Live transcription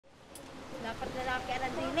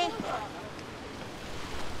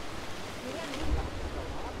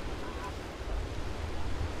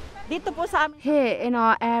Here in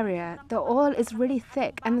our area, the oil is really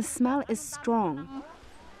thick and the smell is strong.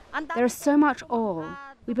 There is so much oil,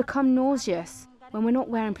 we become nauseous when we're not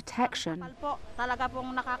wearing protection.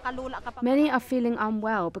 Many are feeling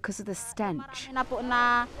unwell because of the stench.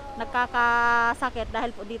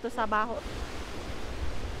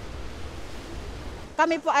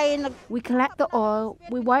 We collect the oil,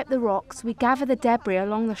 we wipe the rocks, we gather the debris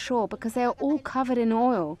along the shore because they are all covered in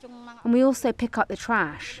oil, and we also pick up the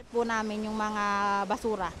trash.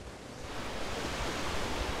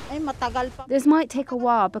 This might take a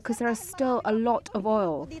while because there is still a lot of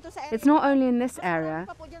oil. It's not only in this area,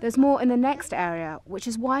 there's more in the next area, which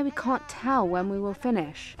is why we can't tell when we will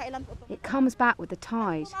finish. It comes back with the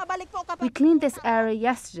tide. We cleaned this area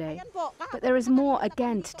yesterday, but there is more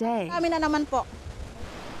again today.